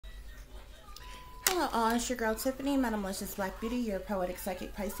Hello all, it's your girl Tiffany, Madam Malicious Black Beauty, your poetic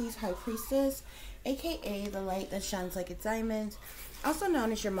psychic Pisces High Priestess, aka the light that shines like a diamond, also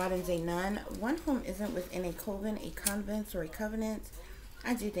known as your modern day nun, one whom isn't within a coven, a convent, or a covenant.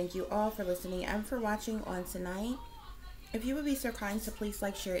 I do thank you all for listening and for watching on tonight. If you would be so kind to please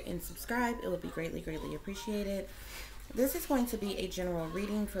like, share, and subscribe, it would be greatly, greatly appreciated. This is going to be a general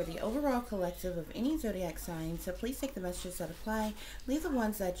reading for the overall collective of any zodiac sign, so please take the messages that apply, leave the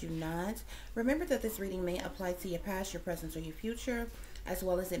ones that do not. Remember that this reading may apply to your past, your present, or your future, as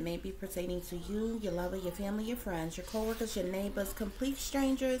well as it may be pertaining to you, your lover, your family, your friends, your co-workers, your neighbors, complete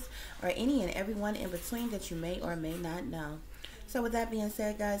strangers, or any and everyone in between that you may or may not know. So with that being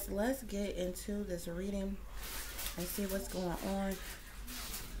said, guys, let's get into this reading and see what's going on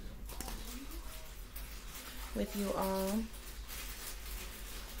with you all.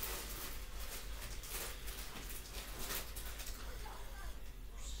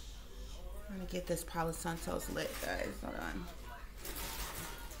 I'm gonna get this Palo Santos lit, guys. Hold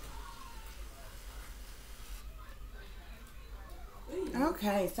on.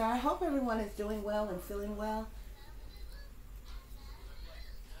 Okay, so I hope everyone is doing well and feeling well.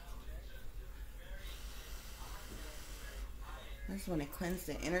 I just want to cleanse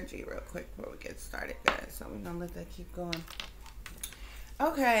the energy real quick before we get started, guys. So we're gonna let that keep going.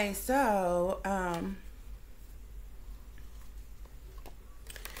 Okay, so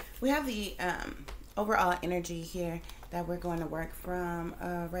we have the overall energy here that we're going to work from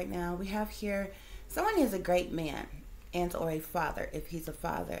right now. We have here someone is a great man and or a father, if he's a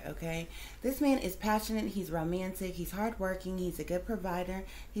father. Okay, this man is passionate, he's romantic, he's hardworking, he's a good provider,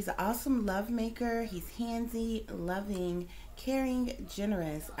 he's an awesome love maker, he's handsy, loving, caring,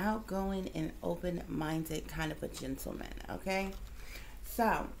 generous, outgoing, and open-minded kind of a gentleman. Okay,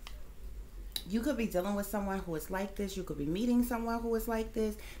 so you could be dealing with someone who is like this. You could be meeting someone who is like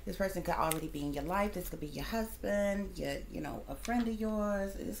this. This person could already be in your life. This could be your husband, a friend of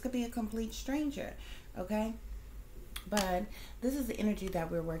yours. This could be a complete stranger. Okay, but this is the energy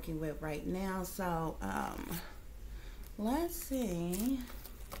that we're working with right now. So let's see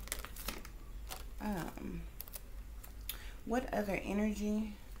what other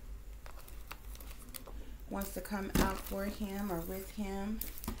energy wants to come out for him or with him.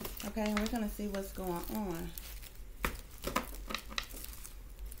 Okay, and we're going to see what's going on.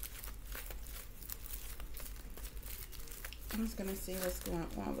 I'm just going to see what's going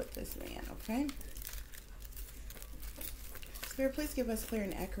on with this man, okay? Spirit, please give us clear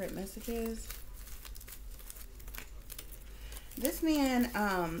and accurate messages. This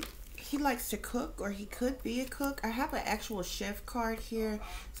man, he likes to cook, or he could be a cook. I have an actual chef card here.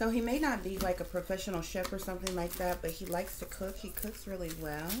 So he may not be like a professional chef or something like that, but he likes to cook. He cooks really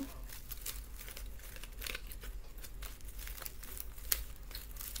well.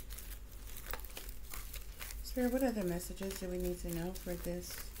 Spirit, what other messages do we need to know for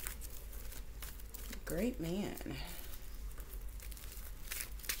this great man?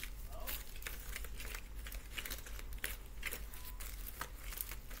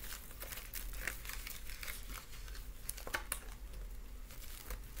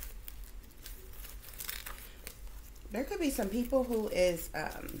 There could be some people who is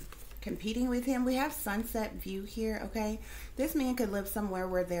competing with him. We have sunset view here, okay? This man could live somewhere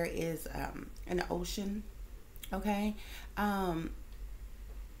where there is an ocean, okay?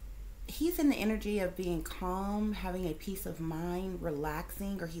 He's in the energy of being calm, having a peace of mind,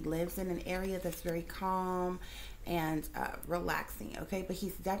 relaxing, or he lives in an area that's very calm and relaxing, okay? But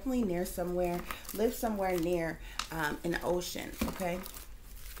he's definitely near somewhere, lives somewhere near an ocean, okay?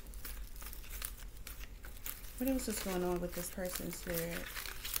 What else is going on with this person's spirit?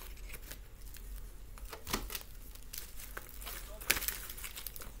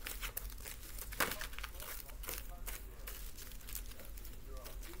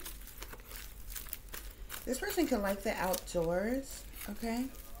 This person could like the outdoors, okay?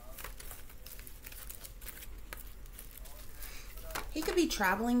 He could be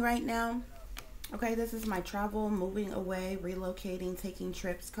traveling right now. Okay, this is my travel, moving away, relocating, taking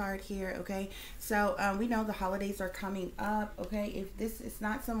trips card here, okay? So we know the holidays are coming up, okay? If this is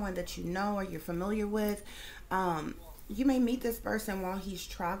not someone that you know or you're familiar with, you may meet this person while he's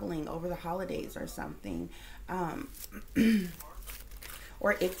traveling over the holidays or something.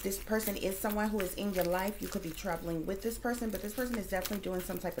 Or if this person is someone who is in your life, you could be traveling with this person, but this person is definitely doing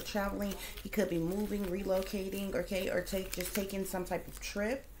some type of traveling. He could be moving, relocating, okay? Or just taking some type of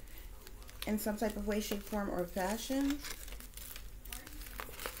trip in some type of way, shape, form, or fashion.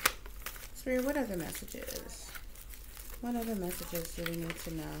 Spirit, what other messages? What other messages do we need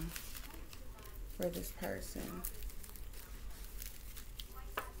to know for this person?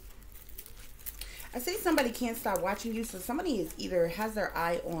 I say somebody can't stop watching you. So somebody is either has their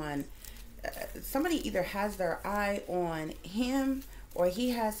eye on, somebody either has their eye on him, or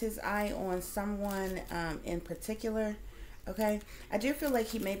he has his eye on someone in particular. Okay, I do feel like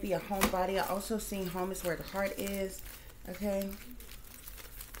he may be a homebody. I also see home is where the heart is. Okay,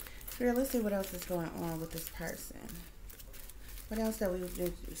 Spirit, let's see what else is going on with this person. What else that we would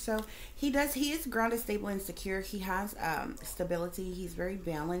do? So he is grounded, stable, and secure. He has stability. He's very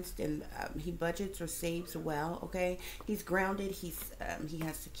balanced, and he budgets or saves well. Okay, he's grounded. He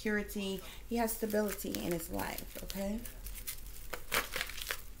has security. He has stability in his life. Okay.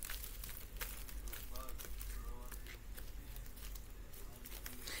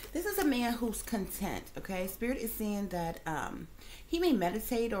 This is a man who's content. Okay, Spirit is saying that he may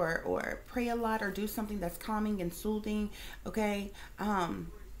meditate or pray a lot or do something that's calming and soothing. Okay,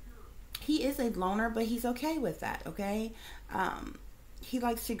 he is a loner, but he's okay with that. Okay, he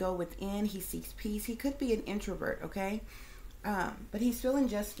likes to go within. He seeks peace. He could be an introvert. Okay, but he's feeling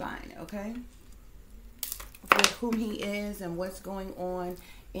just fine. Okay, with whom he is and what's going on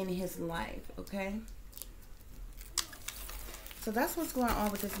in his life. Okay. So that's what's going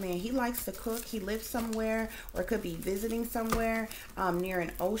on with this man. He likes to cook. He lives somewhere, or could be visiting somewhere near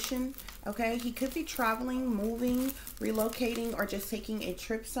an ocean. Okay, he could be traveling, moving, relocating, or just taking a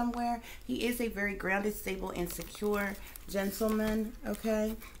trip somewhere. He is a very grounded, stable, and secure gentleman.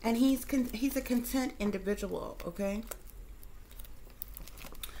 Okay, and he's a content individual. Okay,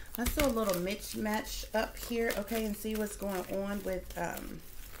 let's do a little mismatch up here. Okay, and see what's going on with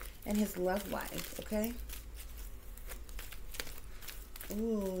in his love life. Okay.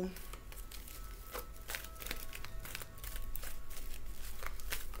 Ooh.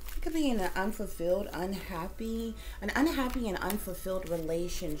 It could be in an unfulfilled, unhappy and unfulfilled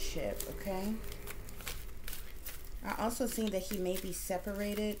relationship, okay? I also see that he may be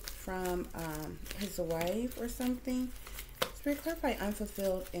separated from his wife or something. Spirit, clarify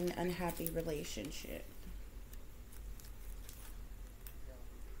unfulfilled and unhappy relationship.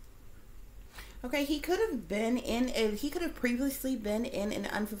 Okay, he could have previously been in an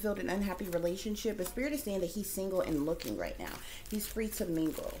unfulfilled and unhappy relationship, but Spirit is saying that he's single and looking right now. He's free to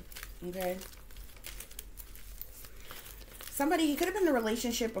mingle. Okay. He could have been in a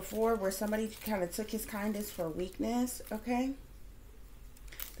relationship before where somebody kind of took his kindness for weakness. Okay.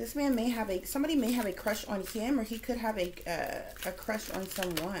 This man somebody may have a crush on him, or he could have a crush on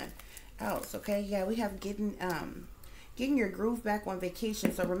someone else. Okay. Yeah, we have getting your groove back on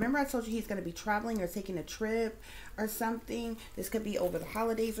vacation. So remember I told you he's going to be traveling or taking a trip or something. This could be over the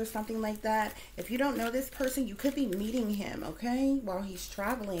holidays or something like that. If you don't know this person, you could be meeting him, okay, while he's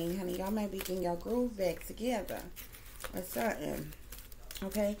traveling. Honey, y'all might be getting your groove back together or something.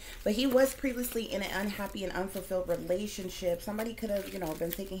 Okay, but he was previously in an unhappy and unfulfilled relationship. Somebody could have,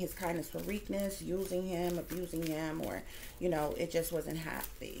 been taking his kindness for weakness, using him, abusing him, or, it just wasn't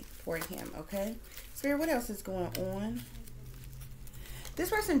happy for him. Okay, Spirit, what else is going on?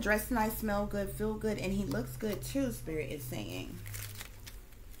 This person dressed nice, smell good, feel good, and he looks good too, Spirit is saying.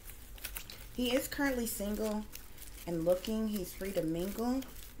 He is currently single and looking. He's free to mingle.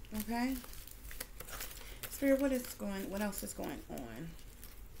 Okay, Spirit, what else is going on?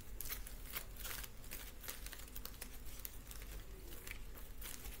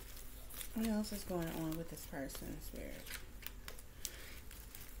 What else is going on with this person, Spirit?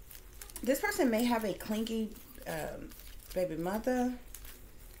 This person may have a clingy baby mother,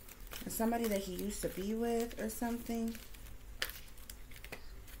 or somebody that he used to be with or something.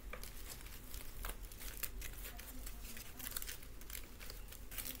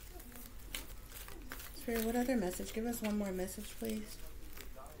 Spirit, what other message? Give us one more message, please.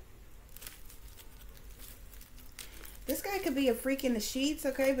 This guy could be a freak in the sheets,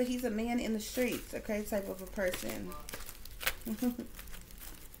 okay, but he's a man in the streets, okay, type of a person.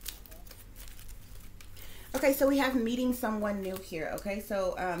 Okay, so we have meeting someone new here, okay?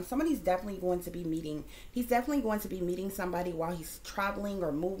 So somebody's definitely going to be meeting. He's definitely going to be meeting somebody while he's traveling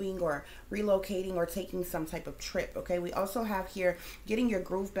or moving or relocating or taking some type of trip, okay? We also have here getting your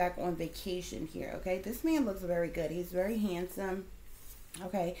groove back on vacation here, okay? This man looks very good. He's very handsome.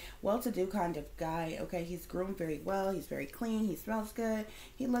 Okay, well-to-do kind of guy. Okay, he's groomed very well. He's very clean. He smells good.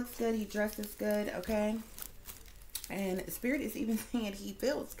 He looks good. He dresses good. Okay, and Spirit is even saying he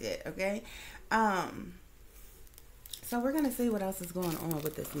feels good. Okay, so we're gonna see what else is going on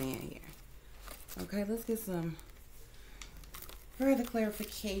with this man here. Okay, let's get some further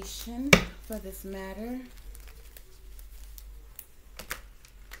clarification for this matter.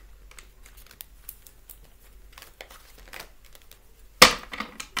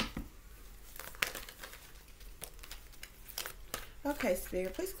 Okay,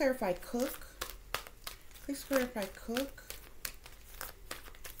 Spirit, please clarify cook, Please clarify cook.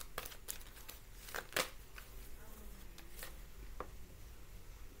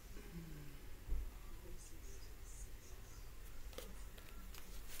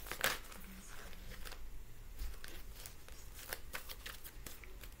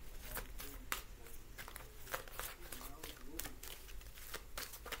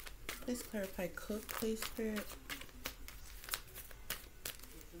 Please clarify cook, please, Spirit.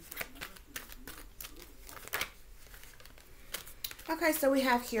 Okay, so we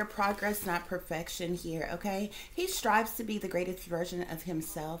have here progress, not perfection here, okay? He strives to be the greatest version of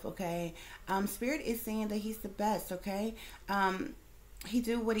himself, okay? Spirit is saying that he's the best, okay? He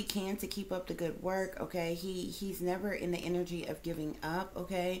do what he can to keep up the good work, okay? He's never in the energy of giving up,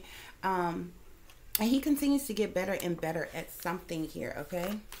 okay? And he continues to get better and better at something here,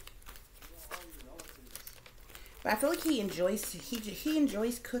 okay? But I feel like he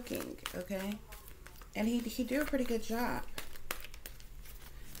enjoys cooking, okay? And he do a pretty good job.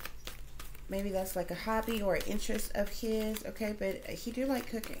 Maybe that's like a hobby or an interest of his, okay? But he do like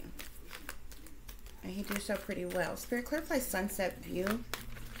cooking. And he do so pretty well. Spirit, clarify sunset view.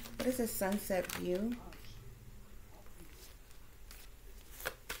 What is a sunset view?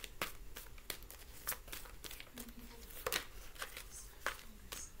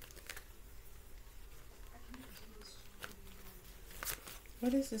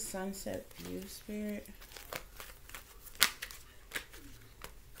 What is the sunset view, Spirit?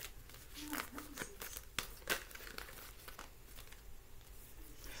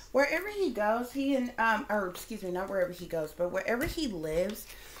 Wherever he goes, or excuse me, not wherever he goes, but wherever he lives,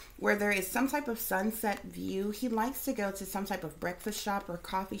 where there is some type of sunset view, he likes to go to some type of breakfast shop or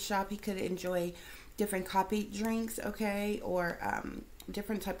coffee shop. He could enjoy different coffee drinks, okay, or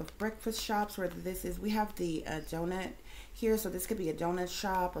different type of breakfast shops. Whether this is, we have the donut here, so this could be a donut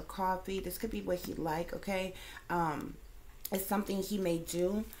shop or coffee. This could be what he like, okay. It's something he may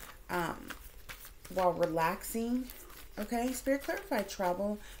do while relaxing, okay. Spirit, clarify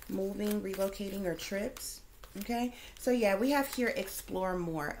travel, moving, relocating, or trips. Okay, so yeah, we have here explore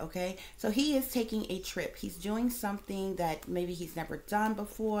more, okay? So he is taking a trip. He's doing something that maybe he's never done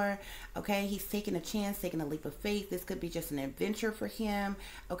before, okay? He's taking a chance, taking a leap of faith. This could be just an adventure for him,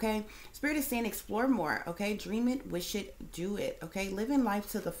 okay? Spirit is saying explore more, okay? Dream it, wish it, do it, okay? Living life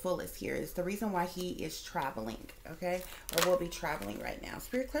to the fullest here is the reason why he is traveling, okay? Or will be traveling right now.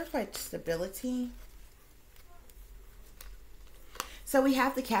 Spirit, clarify stability. So we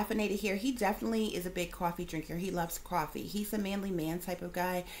have the caffeinated here. He definitely is a big coffee drinker. He loves coffee. He's a manly man type of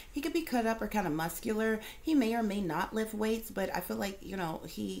guy. He could be cut up or kind of muscular. He may or may not lift weights, but I feel like, you know,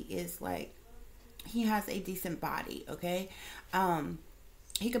 he is like, he has a decent body, okay?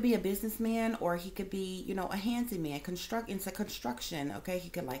 He could be a businessman, or he could be, you know, a handyman, into construction, okay? He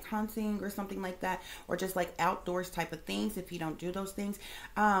could like hunting or something like that, or just like outdoors type of things if you don't do those things.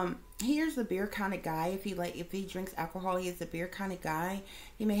 Here's the beer kind of guy. If he drinks alcohol, he is a beer kind of guy.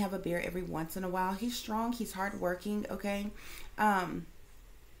 He may have a beer every once in a while. He's strong, he's hardworking, okay?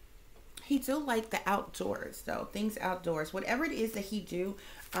 He do like the outdoors though, things outdoors. Whatever it is that he do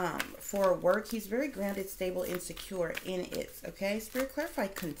for work, he's very grounded, stable, and secure in it, okay? Spirit, clarify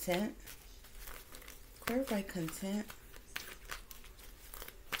content. Clarify content.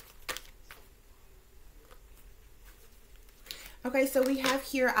 Okay, so we have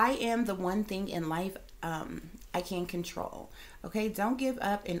here, I am the one thing in life I can control, okay? Don't give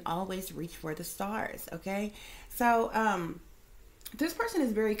up and always reach for the stars, okay? So this person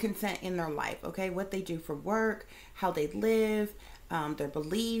is very content in their life, okay? What they do for work, how they live, their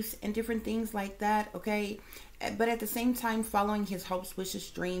beliefs, and different things like that, okay? But at the same time, following his hopes, wishes,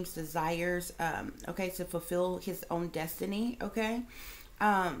 dreams, desires, okay, to fulfill his own destiny, okay?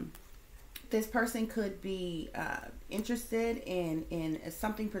 This person could be interested in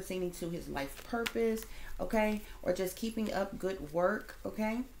something pertaining to his life purpose, okay? Or just keeping up good work,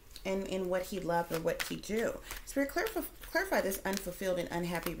 okay? And in what he loved or what he do. Spirit, clarify this unfulfilled and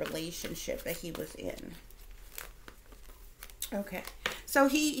unhappy relationship that he was in. Okay, so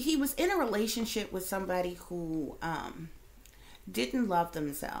he was in a relationship with somebody who didn't love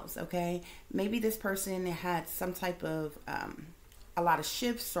themselves, okay? Maybe this person had some type of a lot of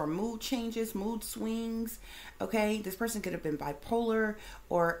shifts or mood changes, mood swings, okay? This person could have been bipolar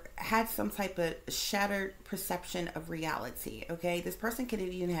or had some type of shattered perception of reality, okay? This person could have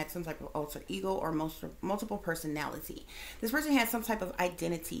even had some type of alter ego or multiple personality. This person had some type of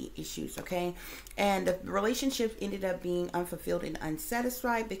identity issues, okay? And the relationship ended up being unfulfilled and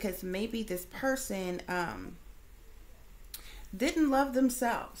unsatisfied because maybe this person didn't love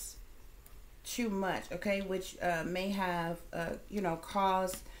themselves too much, okay, which may have you know,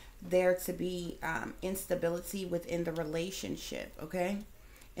 caused there to be instability within the relationship, okay,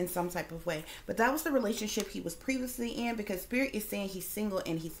 in some type of way. But that was the relationship he was previously in, because Spirit is saying he's single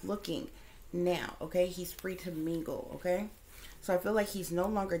and he's looking now, okay? He's free to mingle, okay? So I feel like he's no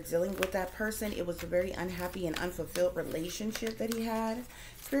longer dealing with that person. It was a very unhappy and unfulfilled relationship that he had.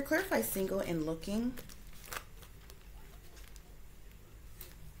 Spirit, clarify single and looking.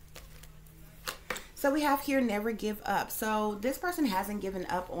 So we have here, never give up. So this person hasn't given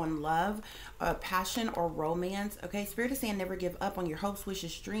up on love, passion, or romance. Okay, Spirit is saying never give up on your hopes,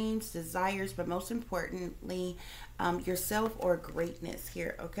 wishes, dreams, desires, but most importantly, yourself or greatness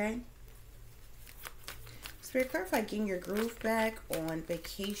here. Okay. Spirit, clarify getting your groove back on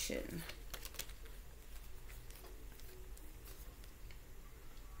vacation.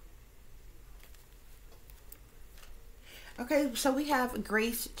 Okay, so we have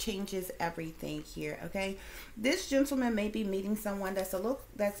grace changes everything here, okay? This gentleman may be meeting someone that's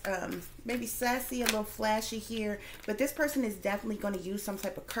maybe sassy, a little flashy here, but this person is definitely going to use some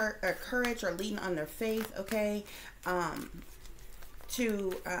type of courage or leading on their faith, okay?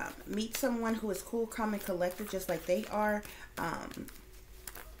 To meet someone who is cool, calm, and collected just like they are.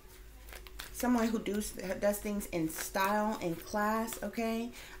 Someone who does things in style and class, okay?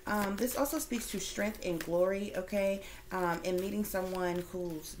 This also speaks to strength and glory, okay? And meeting someone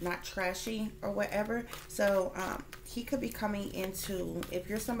who's not trashy or whatever. So he could be coming into, if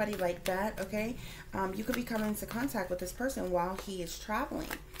you're somebody like that, okay? You could be coming into contact with this person while he is traveling.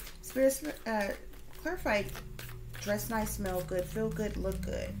 Spirit, clarify, dress nice, smell good, feel good, look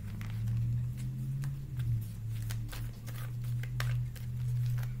good.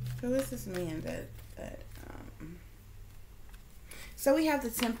 Who is this man so we have the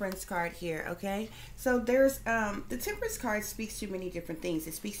Temperance card here, okay? So there's the Temperance card speaks to many different things.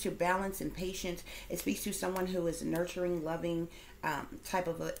 It speaks to balance and patience. It speaks to someone who is nurturing, loving, type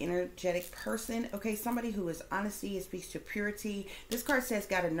of an energetic person, okay? Somebody who is honesty. It speaks to purity. This card says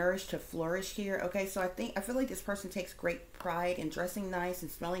gotta nourish to flourish here, okay? So I feel like this person takes great pride in dressing nice and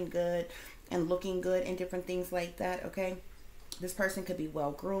smelling good and looking good and different things like that, okay? This person could be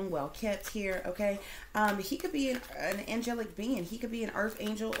well-groomed, well-kept here, okay? He could be an angelic being. He could be an earth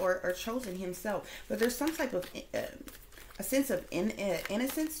angel or chosen himself. But there's some type of a sense of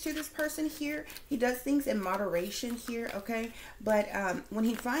innocence to this person here. He does things in moderation here, okay? But when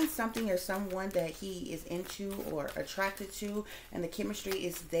he finds something or someone that he is into or attracted to and the chemistry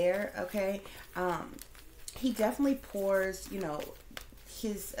is there, okay? He definitely pours, you know,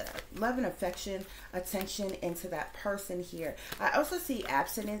 his love and affection, attention into that person here. I also see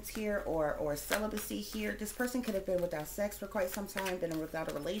abstinence here or celibacy here. This person could have been without sex for quite some time, been without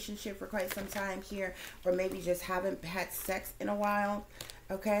a relationship for quite some time here, or maybe just haven't had sex in a while,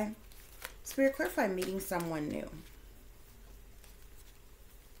 okay? Spirit, clarify meeting someone new.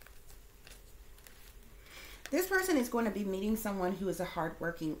 This person is going to be meeting someone who is a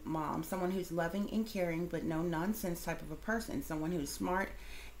hardworking mom, someone who's loving and caring, but no nonsense type of a person, someone who's smart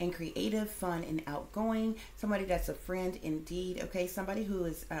and creative, fun and outgoing, somebody that's a friend indeed, okay? Somebody who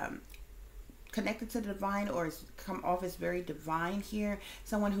is connected to the divine or has come off as very divine here,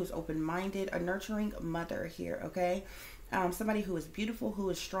 someone who's open-minded, a nurturing mother here, okay? Somebody who is beautiful, who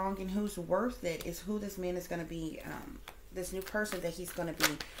is strong, and who's worth it is who this man is going to be, this new person that he's going to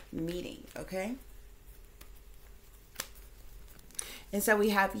be meeting, okay? And so we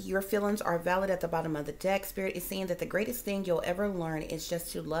have your feelings are valid at the bottom of the deck. Spirit is saying that the greatest thing you'll ever learn is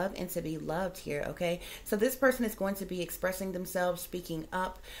just to love and to be loved here, okay? So this person is going to be expressing themselves, speaking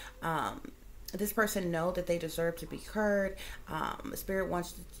up. This person know that they deserve to be heard. Spirit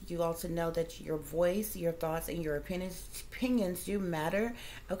wants you all to know that your voice, your thoughts, and your opinions do matter,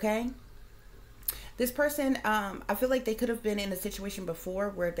 okay? This person, I feel like they could have been in a situation before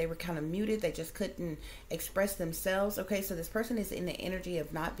where they were kind of muted. They just couldn't express themselves. Okay, so this person is in the energy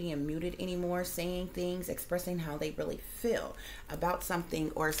of not being muted anymore, saying things, expressing how they really feel about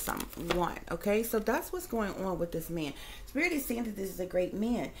something or someone. Okay, so that's what's going on with this man. Spirit is saying that this is a great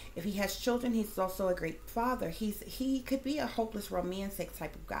man. If he has children, he's also a great father. He could be a hopeless romantic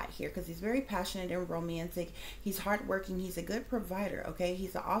type of guy here because he's very passionate and romantic. He's hardworking. He's a good provider. Okay,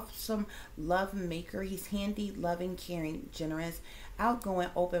 he's an awesome love maker. He's handy, loving, caring, generous, outgoing,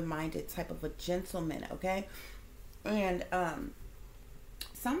 open-minded type of a gentleman. Okay, and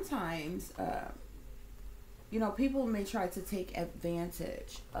sometimes you know, people may try to take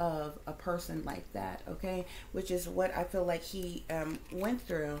advantage of a person like that, okay? Which is what I feel like he went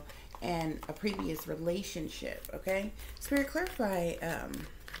through in a previous relationship, okay? Spirit, clarify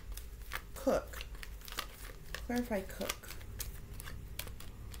cook. Clarify cook.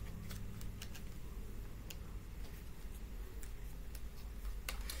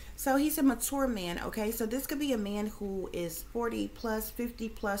 So he's a mature man, okay? So this could be a man who is 40 plus, 50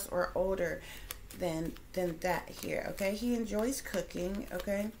 plus, or older than that here, okay? He enjoys cooking,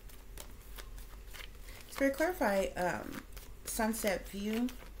 okay? Spirit, clarify sunset view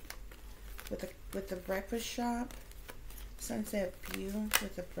with the breakfast shop. Sunset view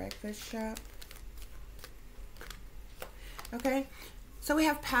with the breakfast shop. Okay. So we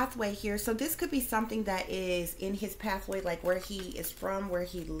have pathway here. So this could be something that is in his pathway, like where he is from, where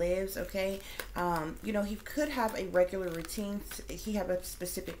he lives, okay? You know, he could have a regular routine. He have a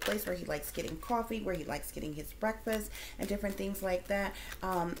specific place where he likes getting coffee, where he likes getting his breakfast, and different things like that.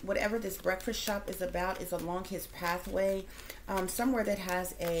 Whatever this breakfast shop is about is along his pathway, somewhere that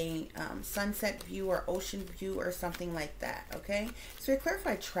has a sunset view or ocean view or something like that, okay? So we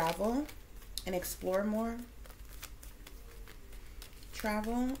clarify travel and explore more.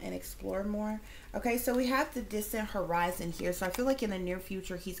 Travel and explore more. Okay, so we have the distant horizon here. So I feel like in the near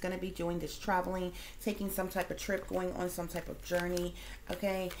future, he's going to be doing this traveling, taking some type of trip, going on some type of journey.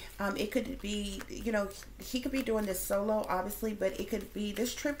 Okay, it could be, you know, he could be doing this solo, obviously, but it could be,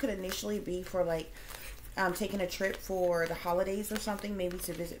 this trip could initially be for like taking a trip for the holidays or something, maybe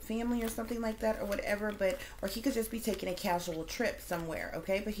to visit family or something like that or whatever, but, or he could just be taking a casual trip somewhere.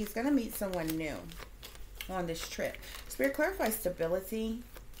 Okay, but he's going to meet someone new on this trip. Spirit, clarify stability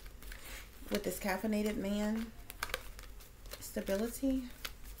with this caffeinated man. Stability.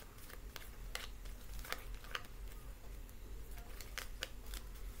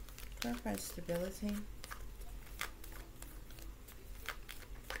 Clarify stability.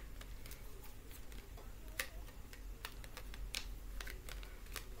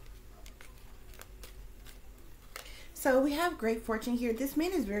 So we have great fortune here. This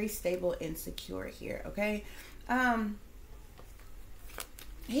man is very stable and secure here, okay?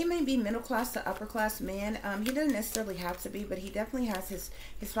 He may be middle class to upper class man. He doesn't necessarily have to be, but he definitely has his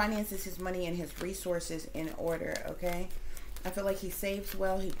finances, his money, and his resources in order, okay? I feel like he saves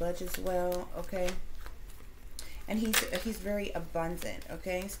well, he budgets well, okay? And he's very abundant,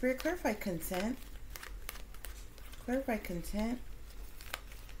 okay? Spirit, clarify content. Clarify content.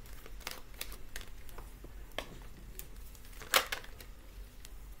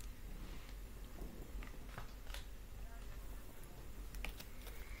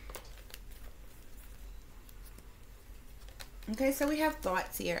 Okay, so we have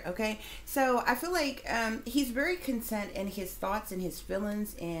thoughts here, okay? So I feel like he's very content in his thoughts and his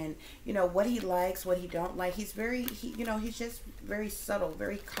feelings and, you know, what he likes, what he don't like. He's very, you know, he's just very subtle,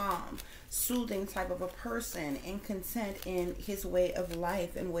 very calm, soothing type of a person and content in his way of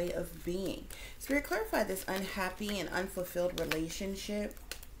life and way of being. Spirit, clarify this unhappy and unfulfilled relationship.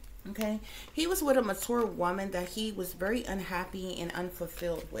 Okay, he was with a mature woman that he was very unhappy and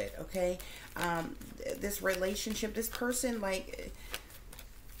unfulfilled with. Okay, this relationship, this person, like,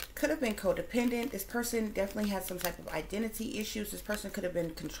 could have been codependent. This person definitely had some type of identity issues. This person could have been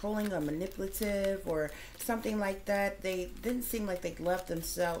controlling or manipulative or something like that. They didn't seem like they loved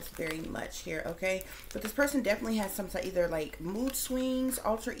themselves very much here, okay? But this person definitely has some type, either like mood swings,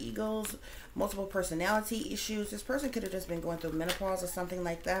 alter egos, multiple personality issues. This person could have just been going through menopause or something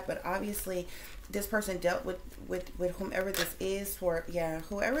like that. But obviously, this person dealt with whomever this is, for, yeah,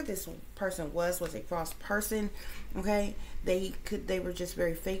 whoever this person was a false person, okay? They were just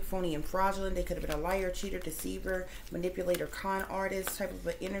very fake, phony, and fraudulent. They could have been a liar, cheater, deceiver, manipulator, con artist type of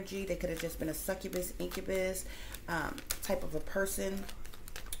an energy. They could have just been a succubus, incubus type of a person,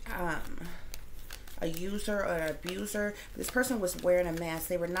 a user or an abuser. This person was wearing a mask.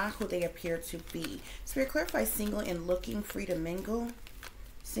 They were not who they appeared to be. Spirit, clarify single and looking, free to mingle.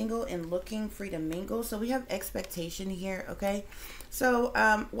 Single and looking, free to mingle. So we have expectation here, okay? So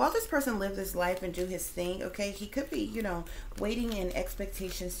while this person lived his life and do his thing, okay, he could be, you know, waiting in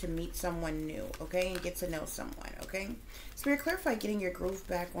expectations to meet someone new, okay, and get to know someone, okay? Spirit, clarify getting your groove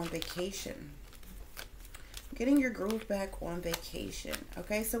back on vacation. Getting your groove back on vacation.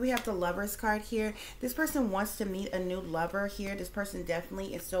 Okay, so we have the Lovers card here. This person wants to meet a new lover here. This person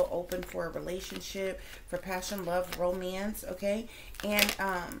definitely is still open for a relationship, for passion, love, romance. Okay, and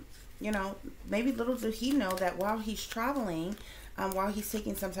you know, maybe little do he know that while he's traveling, while he's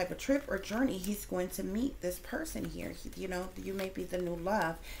taking some type of trip or journey, he's going to meet this person here. You know, you may be the new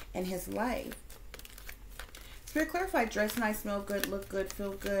love in his life. Spirit, clarify dress nice, smell good, look good,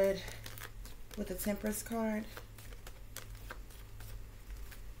 feel good, with the Temperance card.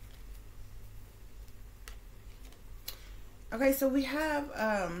 Okay, so we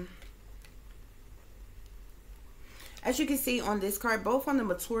have, as you can see on this card, both on the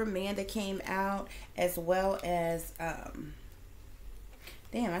mature man that came out, as well as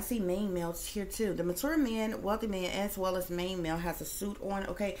Damn, I see main males here too. The mature man, wealthy man, as well as main male has a suit on,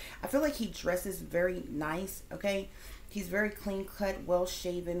 okay? I feel like he dresses very nice, okay? He's very clean cut, well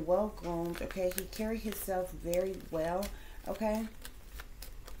shaven, well groomed, okay? He carries himself very well, okay?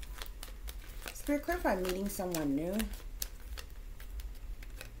 Spirit, clarify meeting someone new.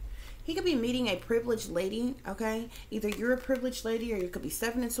 He could be meeting a privileged lady, okay? Either you're a privileged lady or you could be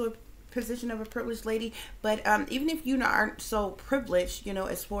stepping into a position of a privileged lady. But even if you aren't so privileged, you know,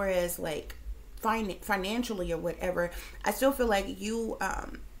 as far as like financially or whatever, I still feel like you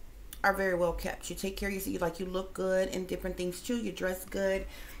are very well kept. You take care of yourself. Like, you look good in different things too. You dress good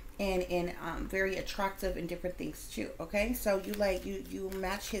and very attractive in different things too, okay? So you like, you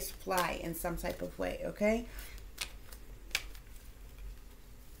match his fly in some type of way, okay?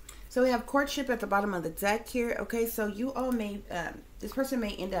 So we have courtship at the bottom of the deck here. Okay, so you all may, this person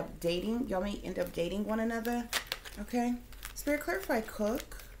may end up dating. Y'all may end up dating one another. Okay. Spirit, clarify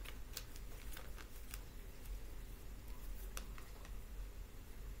cook.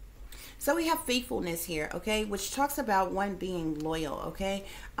 So we have faithfulness here, okay, which talks about one being loyal, okay.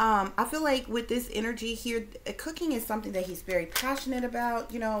 I feel like with this energy here, cooking is something that he's very passionate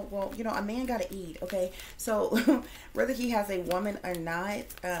about. You know, well, you know, a man gotta eat, okay. So whether he has a woman or not,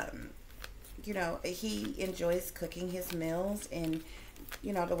 you know, he enjoys cooking his meals and,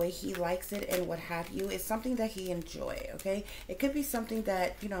 you know, the way he likes it and what have you. It's something that he enjoy, okay. It could be something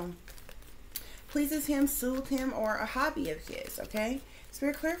that, you know, pleases him, soothes him, or a hobby of his, okay.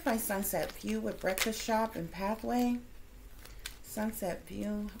 Spirit, clarify sunset view with breakfast shop and pathway. Sunset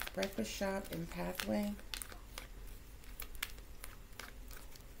view, breakfast shop and pathway.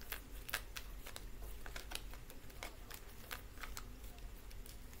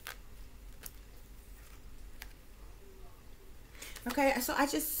 Okay, so I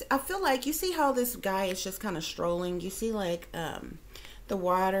feel like, you see how this guy is just kind of strolling. You see like the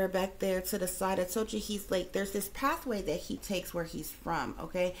water back there to the side. I told you he's like, there's this pathway that he takes where he's from,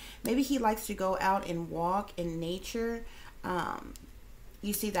 okay? Maybe he likes to go out and walk in nature.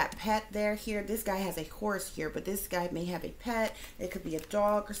 You see that pet there here. This guy has a horse here, but this guy may have a pet. It could be a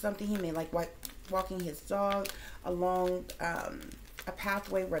dog or something. He may like walking his dog along a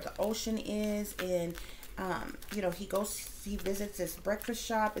pathway where the ocean is, and you know, he visits this breakfast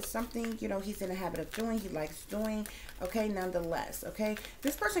shop. It's something, you know, he's in the habit of doing, he likes doing, okay, nonetheless, okay.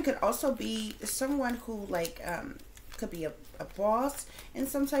 This person could also be someone who like, could be a boss in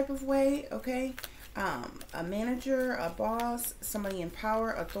some type of way, okay. A manager, a boss, somebody in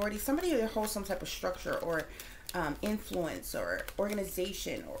power, authority, somebody that holds some type of structure or influence or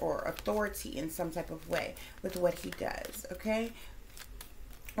organization or authority in some type of way with what he does, okay.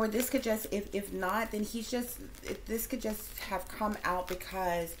 Or this could just, if not, then this could just have come out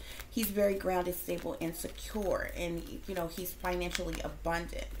because he's very grounded, stable, and secure, and, you know, he's financially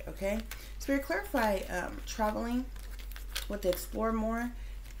abundant, okay. Spirit, clarify traveling with the explore more.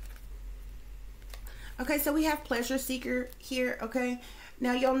 Okay, so we have pleasure seeker here, okay.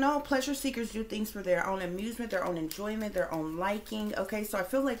 Now, y'all know pleasure seekers do things for their own amusement, their own enjoyment, their own liking, okay? So I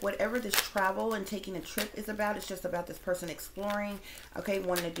feel like whatever this travel and taking a trip is about, it's just about this person exploring, okay,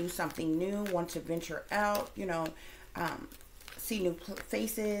 wanting to do something new, want to venture out, you know, see new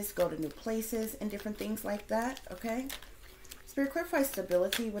faces, go to new places, and different things like that, okay? Spirit, clarify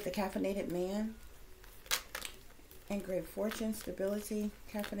stability with the caffeinated man and great fortune. Stability,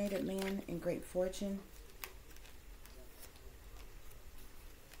 caffeinated man, and great fortune.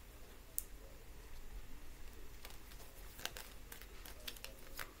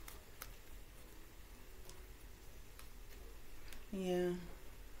 Yeah.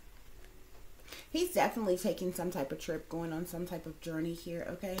 He's definitely taking some type of trip, going on some type of journey here,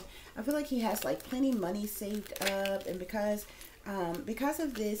 okay? I feel like he has like plenty money saved up, and because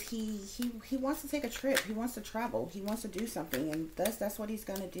of this, he wants to take a trip. He wants to travel. He wants to do something, and thus that's what he's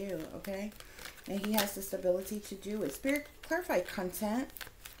going to do, okay? And he has the stability to do it. Spirit, clarify content.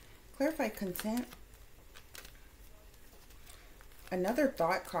 Clarify content. Another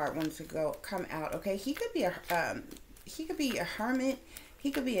thought card wants to come out, okay? He could be a hermit. He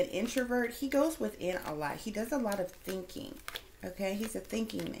could be an introvert. He goes within a lot. He does a lot of thinking, okay? He's a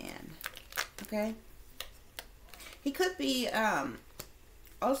thinking man, okay? He could be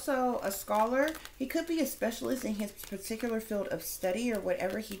also a scholar. He could be a specialist in his particular field of study or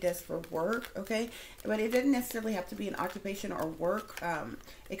whatever he does for work, okay? But it doesn't necessarily have to be an occupation or work.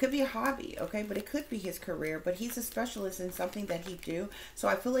 It could be a hobby, okay? But it could be his career. But he's a specialist in something that he do. So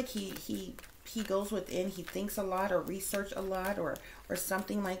I feel like he goes within, he thinks a lot or research a lot or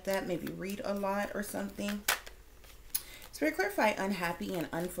something like that. Maybe read a lot or something. Spirit, clarify unhappy and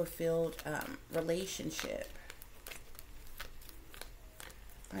unfulfilled relationship.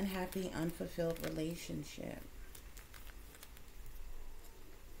 Unhappy, unfulfilled relationship.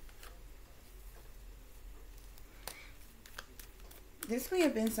 This may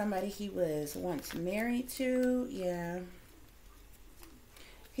have been somebody he was once married to. Yeah.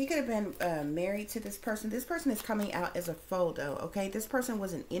 He could have been married to this person. This person is coming out as a foe, though, okay? This person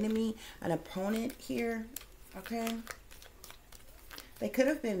was an enemy, an opponent here, okay? They could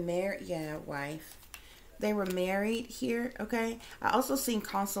have been married. Yeah, wife. They were married here, okay? I also seen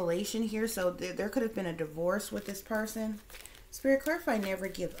consolation here, so there could have been a divorce with this person. Spirit, clarify, never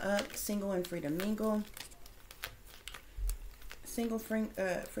give up. Single and free to mingle. Single, free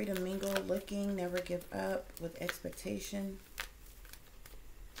to mingle, looking, never give up, with expectation.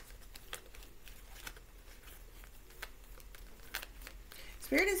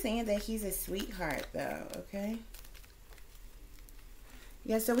 Spirit is saying that he's a sweetheart, though, okay?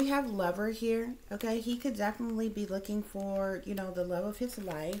 Yeah, so we have lover here, okay? He could definitely be looking for, you know, the love of his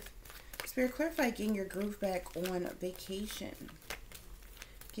life. Spirit, clarify, getting your groove back on vacation.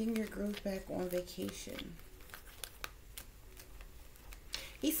 Getting your groove back on vacation.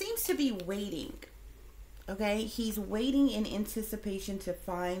 He seems to be waiting, okay? He's waiting in anticipation to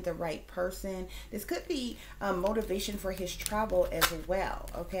find the right person. This could be motivation for his travel as well,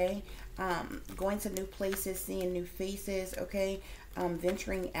 okay? Going to new places, seeing new faces, okay?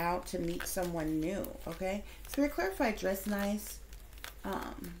 Venturing out to meet someone new, okay? Spirit, clarify, dress nice,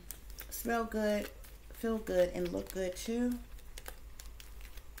 smell good, feel good, and look good too.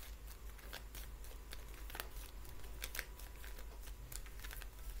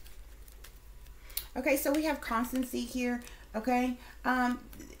 Okay, so we have constancy here, okay?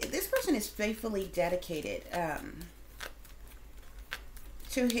 This person is faithfully dedicated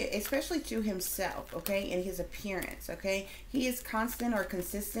to his, especially to himself, okay, and his appearance, okay? He is constant or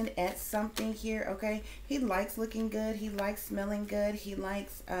consistent at something here, okay? He likes looking good. He likes smelling good. He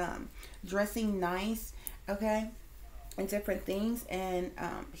likes dressing nice, okay, and different things, and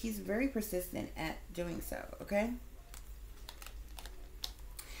he's very persistent at doing so, okay?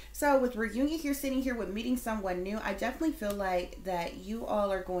 So with reunion here, sitting here with meeting someone new, I definitely feel like that you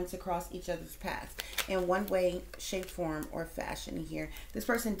all are going to cross each other's paths in one way, shape, form, or fashion here. This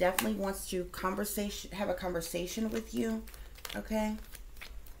person definitely wants to have a conversation with you, okay?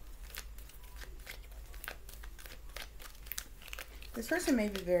 This person may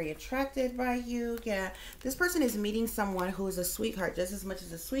be very attracted by you. Yeah, this person is meeting someone who is a sweetheart, just as much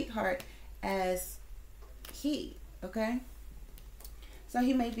as a sweetheart as he, okay? So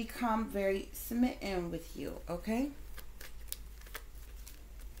he may become very smitten with you, okay?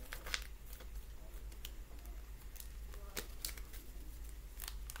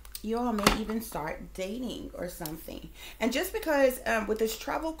 You all may even start dating or something. And just because with this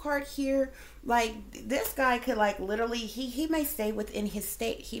travel card here, like this guy could like literally, he may stay within his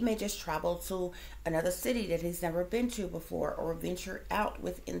state. He may just travel to another city that he's never been to before, or venture out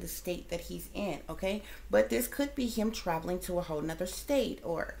within the state that he's in, okay? But this could be him traveling to a whole nother state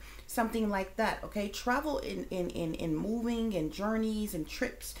or something like that, okay? Travel in moving and journeys and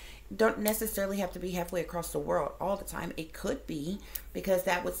trips don't necessarily have to be halfway across the world all the time. It could be, because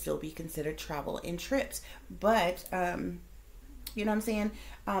that would still be considered travel and trips. But you know what I'm saying,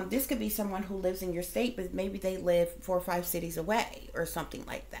 this could be someone who lives in your state, but maybe they live 4 or 5 cities away or something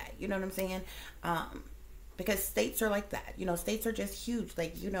like that. You know what I'm saying? Because states are like that. You know, states are just huge.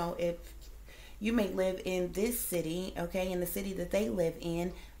 Like, you know, if you may live in this city, okay, in the city that they live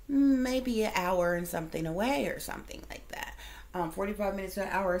in, maybe an hour and something away or something like that. 45 minutes to an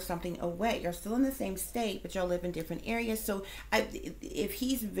hour or something away. You're still in the same state, but y'all live in different areas. So if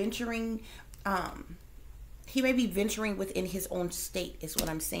he's venturing, he may be venturing within his own state is what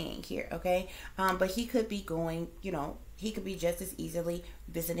I'm saying here, okay? But he could be going, you know, he could be just as easily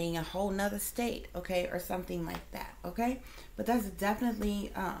visiting a whole nother state, okay, or something like that, okay? But that's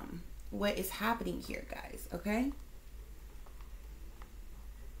definitely what is happening here, guys, okay?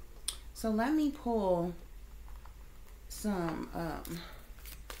 So let me pull some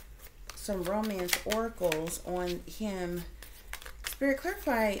romance oracles on him. Spirit,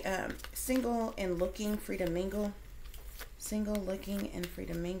 clarify single and looking, free to mingle. Single, looking, and free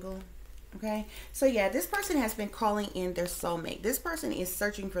to mingle. Okay, so yeah, this person has been calling in their soulmate. This person is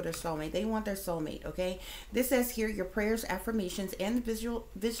searching for their soulmate. They want their soulmate, okay? This says here, your prayers, affirmations, and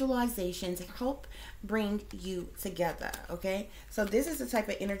visualizations help bring you together, okay? So this is the type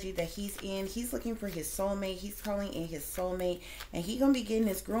of energy that he's in. He's looking for his soulmate. He's calling in his soulmate, and he's going to be getting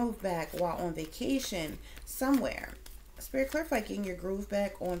his groove back while on vacation somewhere. Spirit, clarify getting your groove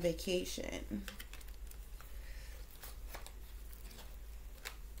back on vacation.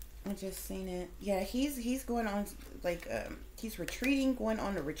 I just seen it. Yeah, he's going on like he's retreating, going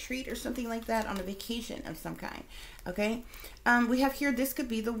on a retreat or something like that, on a vacation of some kind. Okay. We have here, this could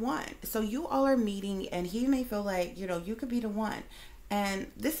be the one. So you all are meeting and he may feel like, you know, you could be the one.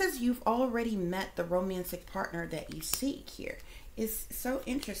 And this says you've already met the romantic partner that you seek here. It's so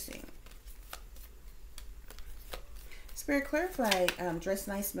interesting. Spirit, clarify, dress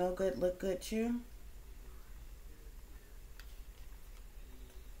nice, smell good, look good too.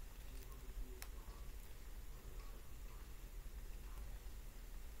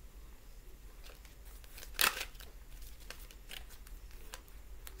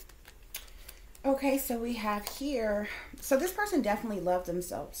 Okay, so we have here, so this person definitely loved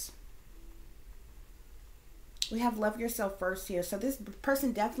themselves. We have love yourself first here. So this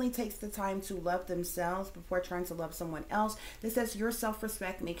person definitely takes the time to love themselves before trying to love someone else. This says your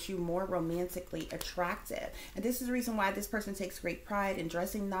self-respect makes you more romantically attractive. And this is the reason why this person takes great pride in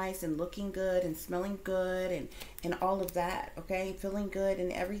dressing nice and looking good and smelling good and all of that, okay? Feeling good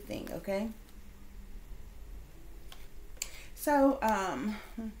and everything, okay? So,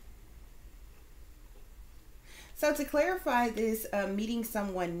 so to clarify this, meeting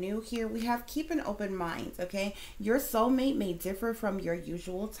someone new here, we have keep an open mind, okay? Your soulmate may differ from your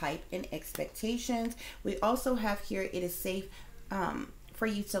usual type and expectations. We also have here, it is safe for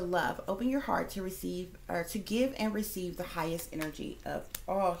you to love. Open your heart to receive, or to give and receive the highest energy of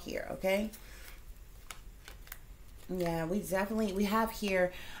all here, okay? Yeah, we have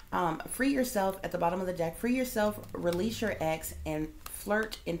here, free yourself at the bottom of the deck. Free yourself, release your ex, and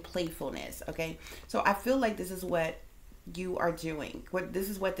flirt and playfulness, okay? So I feel like this is what you are doing. This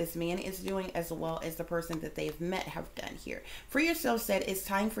is what this man is doing, as well as the person that they've met have done here. Free yourself said it's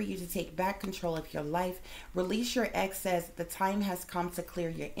time for you to take back control of your life. Release your ex says the time has come to clear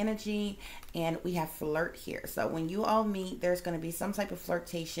your energy. And we have flirt here. So when you all meet, there's going to be some type of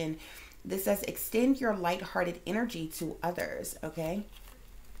flirtation. This says extend your lighthearted energy to others, okay?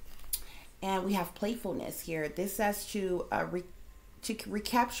 And we have playfulness here. This says to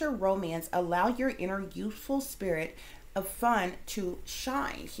recapture romance, allow your inner youthful spirit of fun to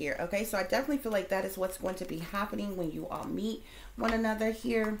shine here, okay? So I definitely feel like that is what's going to be happening when you all meet one another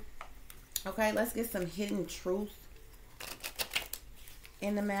here. Okay, let's get some hidden truth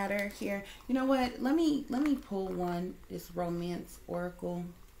in the matter here. You know what? Let me pull this romance oracle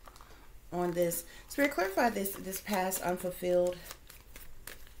on this. Spirit, clarify this past unfulfilled.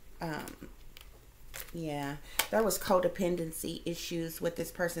 Yeah, there was codependency issues with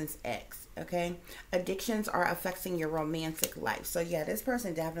this person's ex, okay? Addictions are affecting your romantic life. So yeah, this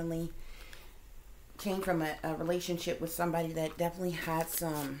person definitely came from a relationship with somebody that definitely had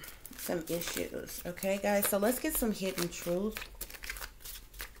some issues, okay, guys? So let's get some hidden truth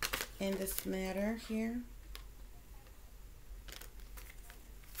in this matter here.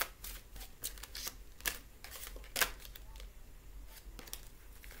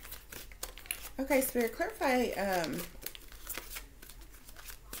 Okay, Spirit, clarify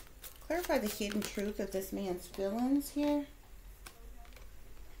the hidden truth of this man's feelings here.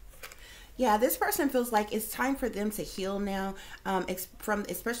 Yeah, this person feels like it's time for them to heal now,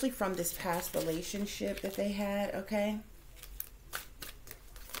 especially from this past relationship that they had, okay?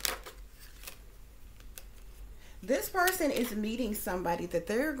 This person is meeting somebody that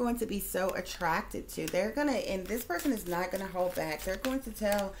they're going to be so attracted to. And this person is not going to hold back. They're going to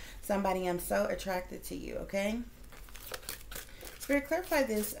tell somebody, I'm so attracted to you, okay? Spirit, clarify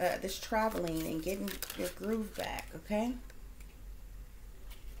this traveling and getting your groove back, okay?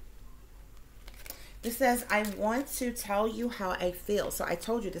 This says, I want to tell you how I feel. So I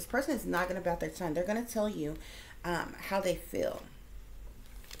told you, this person is not going to bite their tongue. They're going to tell you how they feel.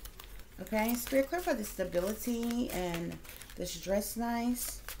 Okay, Spirit, clarify the stability and this dress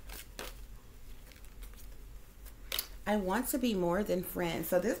nice. I want to be more than friends.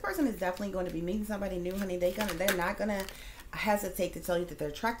 So this person is definitely going to be meeting somebody new, honey. They're not gonna hesitate to tell you that they're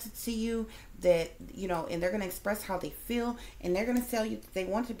attracted to you, that, you know, and they're gonna express how they feel, and they're gonna tell you that they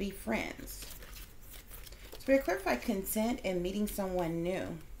want to be friends. Spirit, clarify content and meeting someone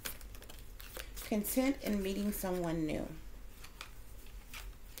new. Content and meeting someone new.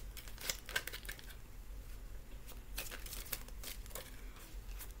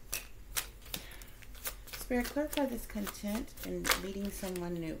 Spirit, clarify this content and meeting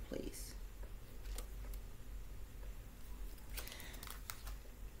someone new, please.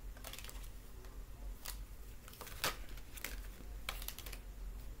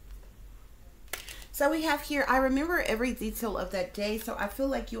 So we have here, I remember every detail of that day. So I feel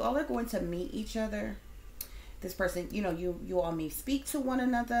like you all are going to meet each other. This person, you know, you all may speak to one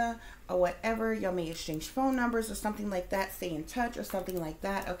another or whatever. Y'all may exchange phone numbers or something like that. Stay in touch or something like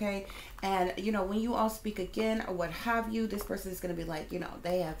that, okay? And, you know, when you all speak again or what have you, this person is going to be like, you know,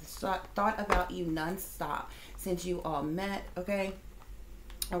 they have thought about you nonstop since you all met, okay?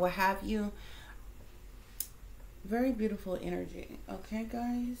 Or what have you. Very beautiful energy, okay,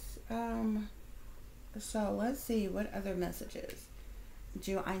 guys? So let's see, what other messages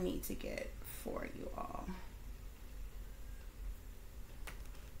do I need to get for you all?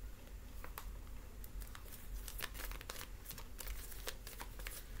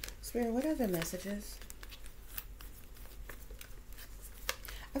 Spirit, what other messages?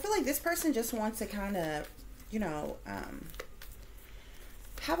 I feel like this person just wants to kind of, you know,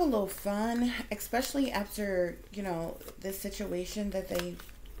 have a little fun, especially after, you know, this situation that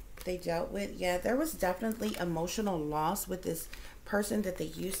they dealt with. Yeah, there was definitely emotional loss with this person that they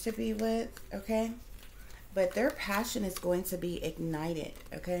used to be with, okay? But their passion is going to be ignited,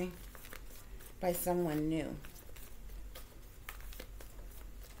 okay, by someone new.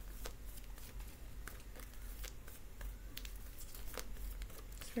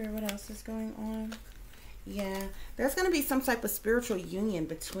 Spirit, what else is going on? Yeah, there's going to be some type of spiritual union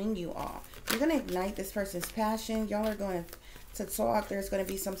between you all. You're going to ignite this person's passion. Y'all are going to talk. There's going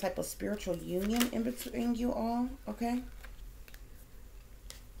to be some type of spiritual union in between you all, okay?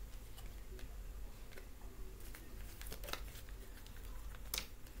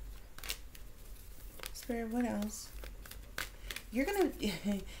 Spirit, what else? You're going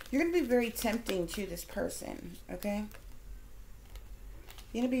to be very tempting to this person, okay?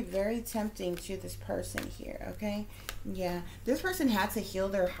 You're going to be very tempting to this person here, okay? Yeah, this person had to heal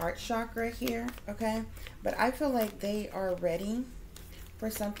their heart chakra here, okay? But I feel like they are ready for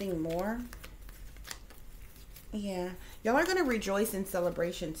something more. Yeah, y'all are going to rejoice in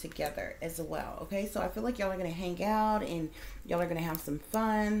celebration together as well, okay? So I feel like y'all are going to hang out and y'all are going to have some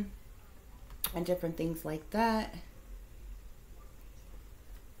fun and different things like that.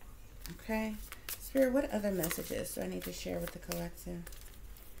 Okay, Spirit, what other messages do I need to share with the collective?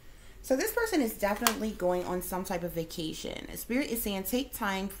 So this person is definitely going on some type of vacation. Spirit is saying take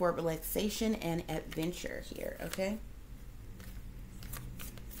time for relaxation and adventure here, okay?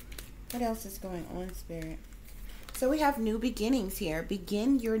 What else is going on, Spirit? So we have new beginnings here.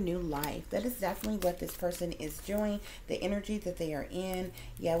 Begin your new life. That is definitely what this person is doing. The energy that they are in.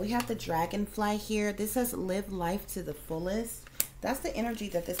 Yeah, we have the dragonfly here. This says live life to the fullest. That's the energy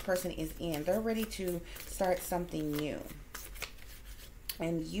that this person is in. They're ready to start something new.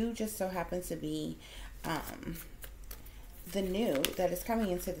 And you just so happen to be the new that is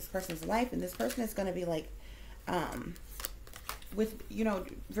coming into this person's life. And this person is going to be like, with, you know,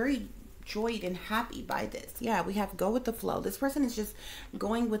 very joyed and happy by this. Yeah, we have go with the flow. This person is just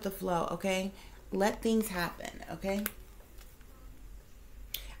going with the flow, okay? Let things happen, okay?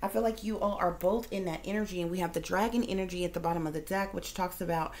 I feel like you all are both in that energy. And we have the dragon energy at the bottom of the deck, which talks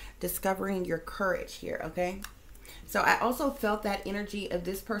about discovering your courage here, okay? So I also felt that energy of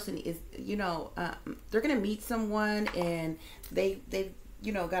this person is, you know, they're going to meet someone and they've,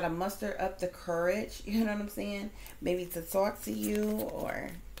 you know, got to muster up the courage, you know what I'm saying? Maybe to talk to you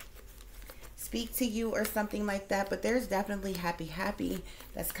or speak to you or something like that. But there's definitely happy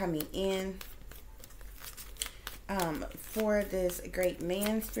that's coming in. For this great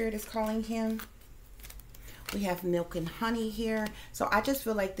man, Spirit is calling him. We have milk and honey here. So I just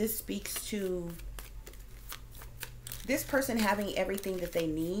feel like this speaks to this person having everything that they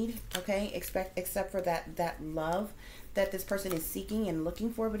need, okay, except for that love that this person is seeking and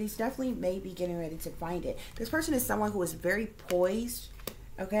looking for, but he's definitely maybe getting ready to find it. This person is someone who is very poised,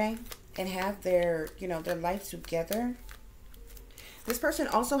 okay, and have their, you know, their life together. This person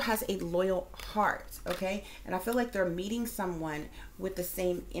also has a loyal heart, okay, and I feel like they're meeting someone with the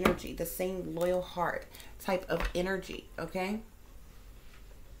same energy, the same loyal heart type of energy, okay.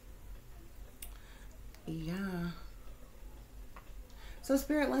 Yeah. So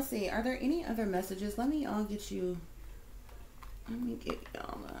Spirit, let's see. Are there any other messages? Let me get you. Let me get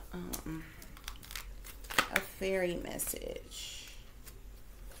y'all a fairy message.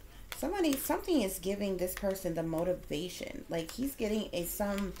 Something is giving this person the motivation. Like he's getting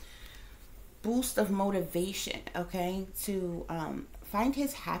some boost of motivation, okay, to find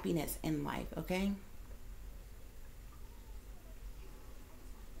his happiness in life, okay.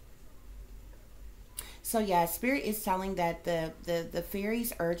 So yeah, Spirit is telling that the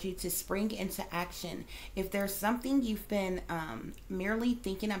fairies urge you to spring into action. If there's something you've been merely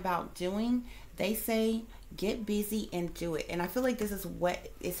thinking about doing, they say get busy and do it. And I feel like this is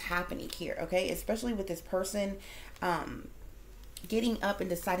what is happening here, okay? Especially with this person getting up and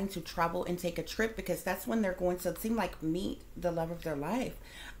deciding to travel and take a trip, because that's when they're going to seem like meet the love of their life.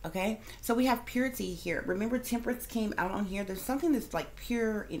 Okay, so we have purity here. Remember, temperance came out on here. There's something that's like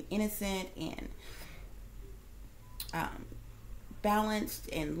pure and innocent and balanced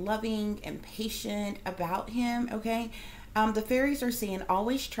and loving and patient about him. Okay, the fairies are saying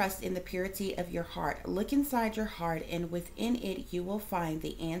always trust in the purity of your heart. Look inside your heart, and within it you will find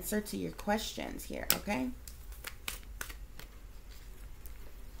the answer to your questions here. Okay,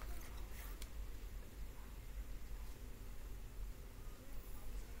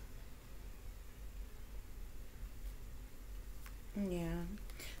 yeah.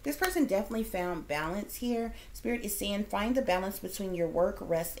 This person definitely found balance here. Spirit is saying find the balance between your work,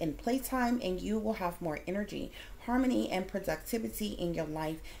 rest, and playtime, and you will have more energy, harmony, and productivity in your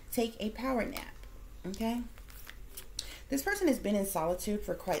life. Take a power nap. Okay. This person has been in solitude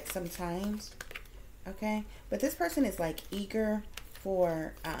for quite some time. Okay. But this person is like eager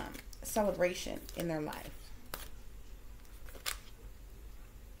for celebration in their life.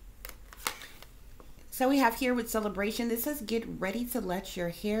 So we have here with celebration, this says get ready to let your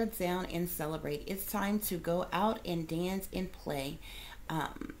hair down and celebrate. It's time to go out and dance and play.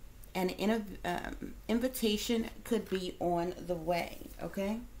 An invitation could be on the way.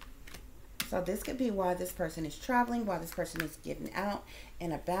 Okay. So this could be why this person is traveling, why this person is getting out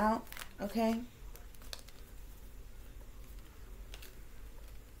and about. Okay.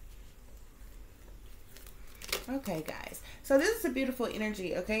 Okay, guys. So this is a beautiful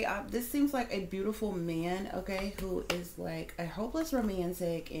energy, okay? This seems like a beautiful man, okay, who is like a hopeless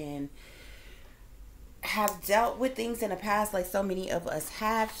romantic and have dealt with things in the past like so many of us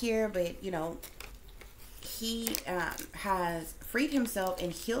have here. But, you know, he has freed himself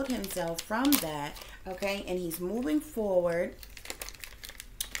and healed himself from that, okay? And he's moving forward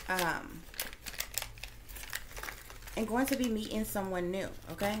and going to be meeting someone new,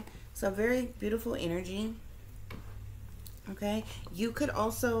 okay? So very beautiful energy. Okay, you could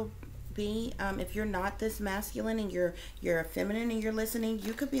also be, if you're not this masculine and you're feminine and you're listening,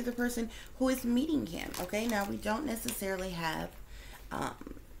 you could be the person who is meeting him. Okay, now we don't necessarily have,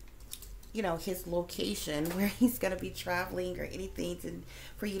 you know, his location where he's going to be traveling or anything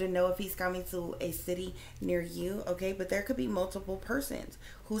for you to know if he's coming to a city near you. Okay, but there could be multiple persons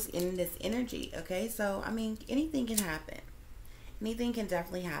who's in this energy. Okay, so I mean, anything can happen. Anything can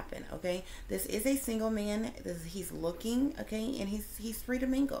definitely happen. Okay, this is a single man. He's looking, okay, and he's free to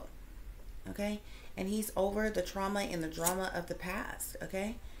mingle. Okay, and he's over the trauma and the drama of the past.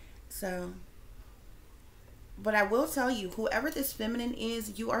 Okay, so, but I will tell you, whoever this feminine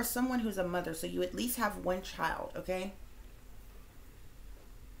is, you are someone who's a mother, so you at least have one child. Okay,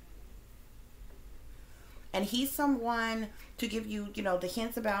 and he's someone to give you, you know, the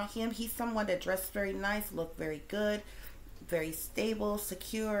hints about him. He's someone that dressed very nice, look very good, very stable,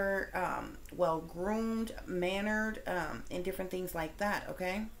 secure, well groomed, mannered, and different things like that.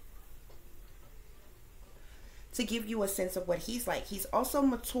 Okay, to give you a sense of what he's like. He's also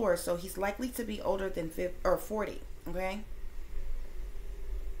mature, so he's likely to be older than 50 or 40. Okay,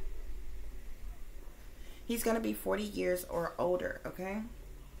 he's gonna be 40 years or older. Okay,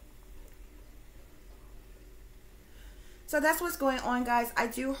 so that's what's going on, guys. I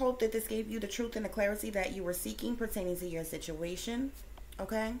do hope that this gave you the truth and the clarity that you were seeking pertaining to your situation.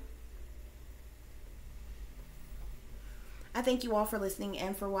 Okay. I thank you all for listening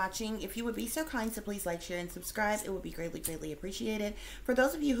and for watching. If you would be so kind to please like, share, and subscribe, it would be greatly, greatly appreciated. For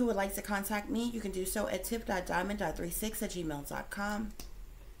those of you who would like to contact me, you can do so at tip.diamond.36@gmail.com.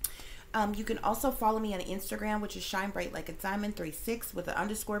 You can also follow me on Instagram, which is Shine Bright Like a Diamond 36 with an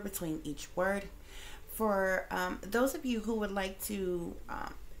underscore between each word. For those of you who would like to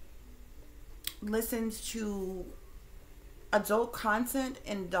listen to adult content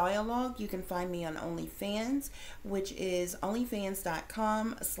and dialogue, you can find me on OnlyFans, which is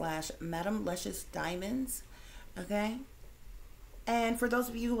onlyfans.com/MadamLuciousDiamonds. Okay. And for those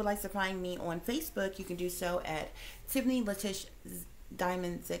of you who would like to find me on Facebook, you can do so at Tiffany Letish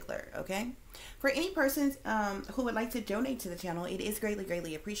Diamond Ziegler. Okay. For any persons who would like to donate to the channel, it is greatly,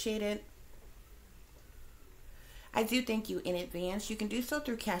 greatly appreciated. I do thank you in advance. You can do so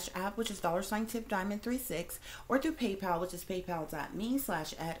through Cash App, which is $tipdiamond36, or through PayPal, which is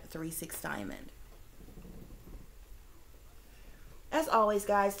paypal.me/@36diamond. As always,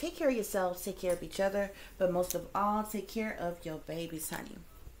 guys, take care of yourselves, take care of each other, but most of all, take care of your babies, honey.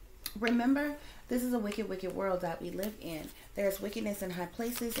 Remember, this is a wicked, wicked world that we live in. There is wickedness in high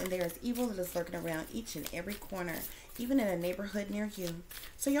places, and there is evil that is lurking around each and every corner, even in a neighborhood near you.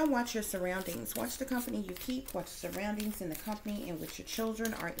 So y'all watch your surroundings. Watch the company you keep. Watch the surroundings and the company in which your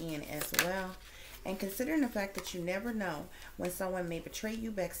children are in as well. And considering the fact that you never know when someone may betray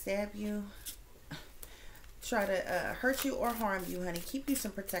you, backstab you, try to hurt you or harm you, honey, keep you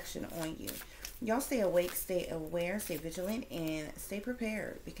some protection on you. Y'all stay awake, stay aware, stay vigilant, and stay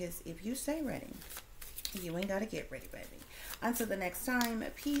prepared. Because if you stay ready, you ain't got to get ready, baby. Until the next time,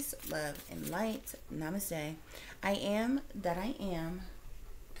 peace, love, and light. Namaste. I am that I am,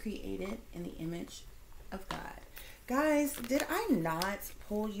 created in the image of God. Guys, did I not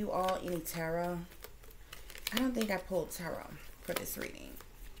pull you all any tarot? I don't think I pulled tarot for this reading.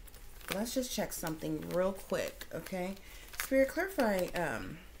 Let's just check something real quick, okay? Spirit, clarify.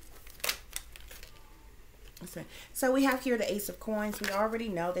 So we have here the Ace of Coins. We already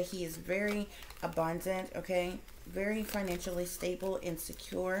know that he is very abundant, okay? Very financially stable and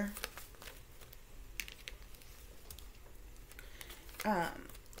secure.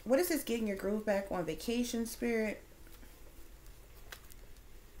 What is this, getting your groove back on vacation, Spirit?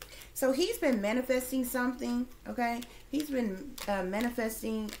 So he's been manifesting something, okay? He's been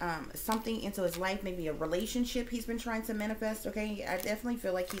manifesting something into his life, maybe a relationship he's been trying to manifest, okay? I definitely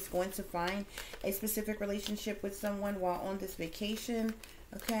feel like he's going to find a specific relationship with someone while on this vacation,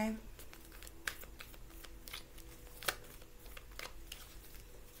 okay?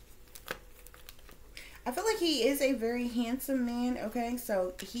 I feel like he is a very handsome man, okay?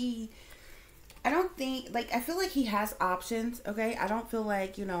 So I don't think, like, I feel like he has options, okay? I don't feel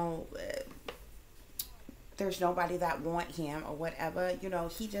like, you know, there's nobody that want him or whatever. You know,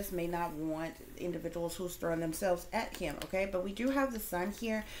 he just may not want individuals who's throwing themselves at him, okay? But we do have the sun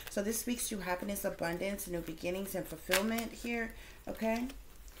here. So this speaks to happiness, abundance, new beginnings, and fulfillment here, okay?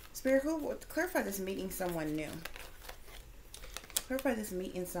 Spirit, who clarify this meeting someone new. Clarify this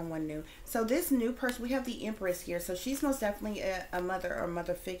meeting someone new. So this new person, we have the Empress here. So she's most definitely a mother or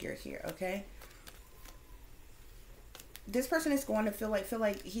mother figure here, okay? This person is going to feel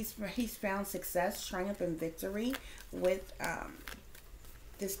like he's found success, triumph, and victory with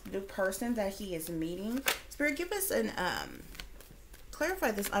this new person that he is meeting. Spirit, give us an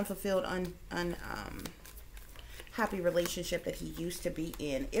clarify this unfulfilled, happy relationship that he used to be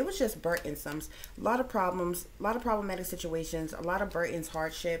in. It was just burdensome, a lot of problems, a lot of problematic situations, a lot of burdens,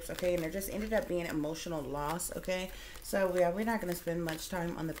 hardships, okay? And there just ended up being emotional loss, okay? So yeah, we're not going to spend much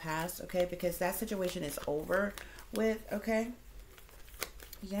time on the past, okay? Because that situation is over with, okay?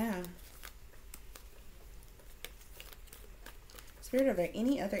 Yeah. Spirit, are there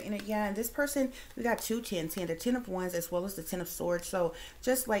any other in it? Yeah, and this person, we got two tens here, the 10 of Wands as well as the 10 of Swords. So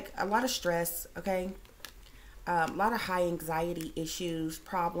just like a lot of stress, okay? A lot of high anxiety issues,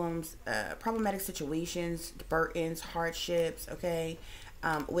 problems, problematic situations, burdens, hardships, okay?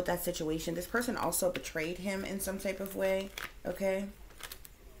 With that situation, this person also betrayed him in some type of way, okay?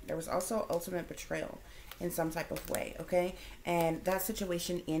 There was also ultimate betrayal in some type of way, okay? And that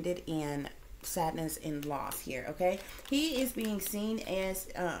situation ended in sadness and loss here, okay? He is being seen as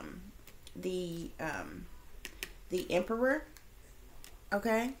the Emperor,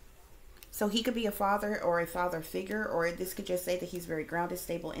 okay? So he could be a father or a father figure, or this could just say that he's very grounded,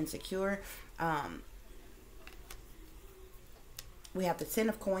 stable, and secure. We have the 10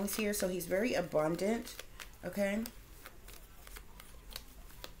 of Coins here, so he's very abundant, okay?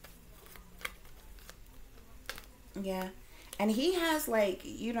 Yeah. And he has, like,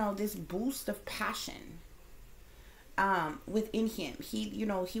 you know, this boost of passion within him. He, you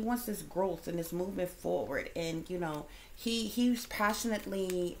know, he wants this growth and this movement forward, and, you know, he's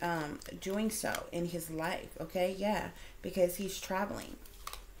passionately doing so in his life, okay? Yeah, because he's traveling.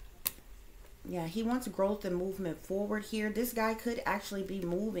 Yeah, he wants growth and movement forward here. This guy could actually be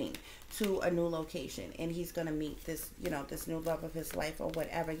moving to a new location, and he's going to meet this, you know, this new love of his life or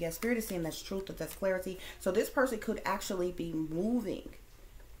whatever. Yeah, Spirit is saying that's truth, that that's clarity. So this person could actually be moving,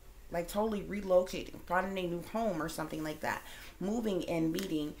 like totally relocating, finding a new home or something like that. Moving and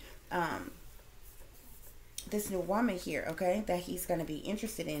meeting this new woman here, okay, that he's going to be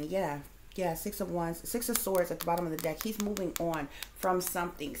interested in. Yeah. Yeah, 6 of Wands, 6 of Swords at the bottom of the deck. He's moving on from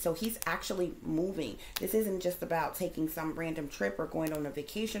something. So he's actually moving. This isn't just about taking some random trip or going on a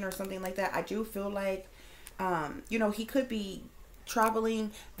vacation or something like that. I do feel like, you know, he could be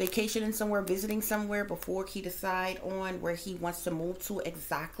traveling, vacationing somewhere, visiting somewhere before he decide on where he wants to move to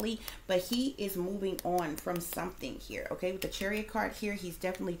exactly. But he is moving on from something here, okay? With the Chariot card here, he's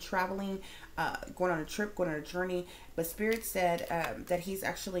definitely traveling, going on a trip, going on a journey. But Spirit said that he's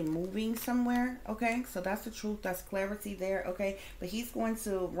actually moving somewhere, okay? So that's the truth, that's clarity there, okay? But he's going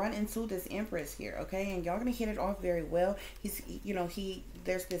to run into this Empress here, okay? And y'all gonna hit it off very well. He's, you know,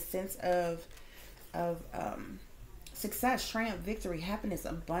 there's this sense of success, triumph, victory, happiness,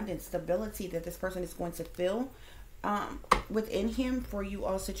 abundance, stability that this person is going to feel within him for you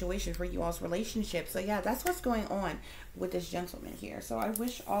all situation, for you all's relationship. So yeah, that's what's going on with this gentleman here. So I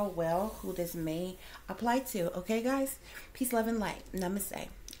wish all well who this may apply to. Okay, guys? Peace, love, and light. Namaste.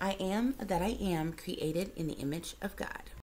 I am that I am, created in the image of God.